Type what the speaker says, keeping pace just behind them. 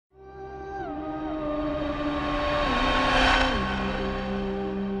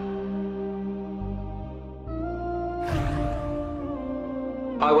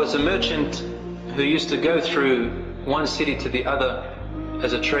I was a merchant who used to go through one city to the other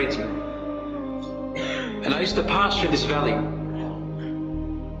as a tradesman. And I used to pass through this valley.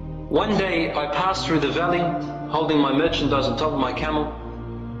 One day I passed through the valley holding my merchandise on top of my camel,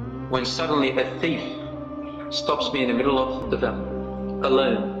 when suddenly a thief stops me in the middle of the valley,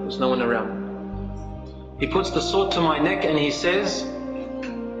 alone, there's no one around. He puts the sword to my neck and he says,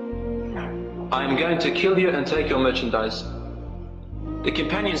 I am going to kill you and take your merchandise. The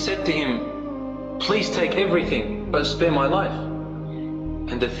companion said to him, please take everything, but spare my life.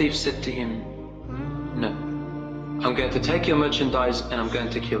 And the thief said to him, no, I'm going to take your merchandise and I'm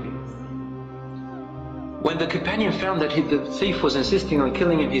going to kill you. When the companion found that the thief was insisting on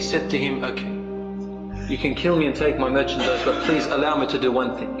killing him, he said to him, okay, you can kill me and take my merchandise, but please allow me to do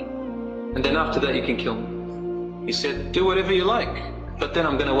one thing. And then after that you can kill me. He said, do whatever you like, but then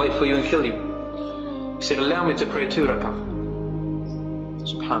I'm going to wait for you and kill you. He said, allow me to pray 2 rak'ah.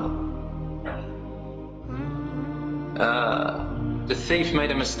 Subhanallah. The thief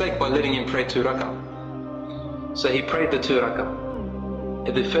made a mistake by letting him pray 2 rak'ah. So he prayed the 2 rak'ah.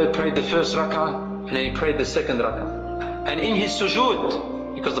 He prayed the first rak'ah, and then he prayed the second rak'ah. And in his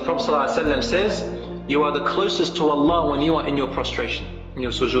sujood, because the Prophet ﷺ says, you are the closest to Allah when you are in your prostration, in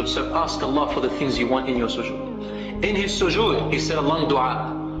your sujood. So ask Allah for the things you want in your sujood. In his sujood, he said a long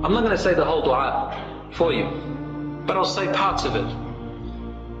dua. I'm not going to say the whole dua for you, but I'll say parts of it.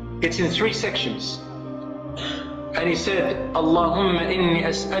 It's in 3 sections. And he said, Allahumma inni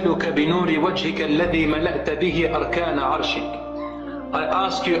as'aluka binuri wajhika alladhi mala'ta bihi arkana arshik. I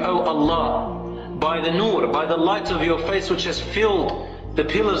ask you, O Allah, by the nur, by the light of your face which has filled the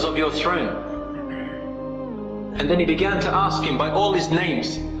pillars of your throne. And then he began to ask him by all his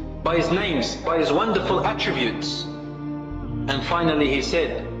names, by his wonderful attributes. And finally he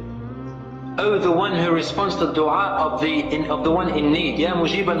said, O the one who responds to the dua of the one in need, Ya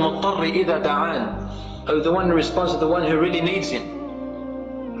mujib al-muttarri idha da'an. O the one who responds to the one who really needs him.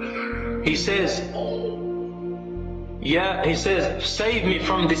 He says, save me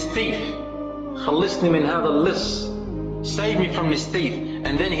from this thief. Khalisni min hadha al-lis. Save me from this thief.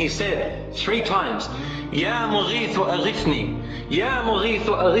 And then he said 3 times, Ya mughithu aghithni, Ya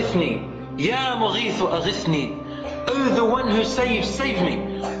mughithu aghithni, Ya mughithu aghithni. Oh the one who saves, save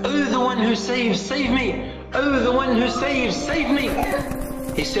me. Oh the one who saves, save me. Oh the one who saves, save me.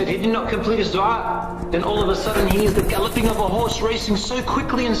 He said he did not complete his dua. Then all of a sudden he hears the galloping of a horse racing so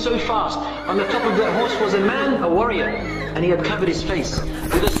quickly and so fast. On the top of that horse was a man, a warrior, and he had covered his face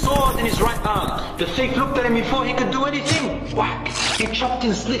with a sword in his right arm. The thief looked at him before he could do anything. Whack! He chopped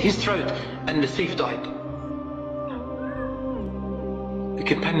and slit his throat, and the thief died. The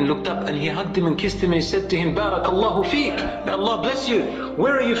companion looked up and he hugged him and kissed him and he said to him, Barakallahu feek, may Allah bless you.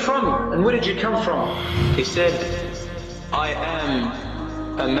 Where are you from and where did you come from? He said, I am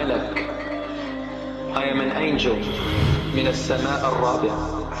a malak. I am an angel min as-sama' al-rabi',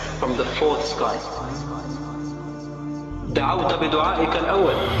 from the 4th sky. Da'awta bi du'a'ika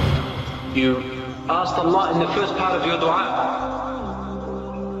al-awwal. You asked Allah in the first part of your dua,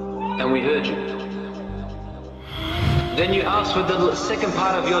 and we heard you. Then you asked for the second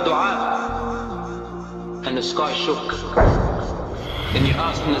part of your dua, and the sky shook. Then you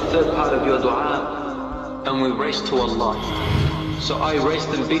asked in the third part of your dua, and we raced to Allah. So I raced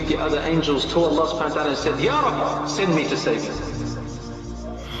and beat the other angels to Allah subhanahu wa ta'ala and said, Ya Rabbi, send me to save you.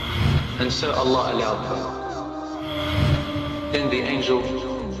 And so Allah allowed her. Then the angel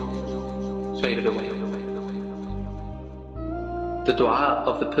faded away. The dua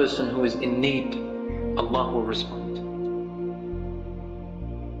of the person who is in need, Allah will respond.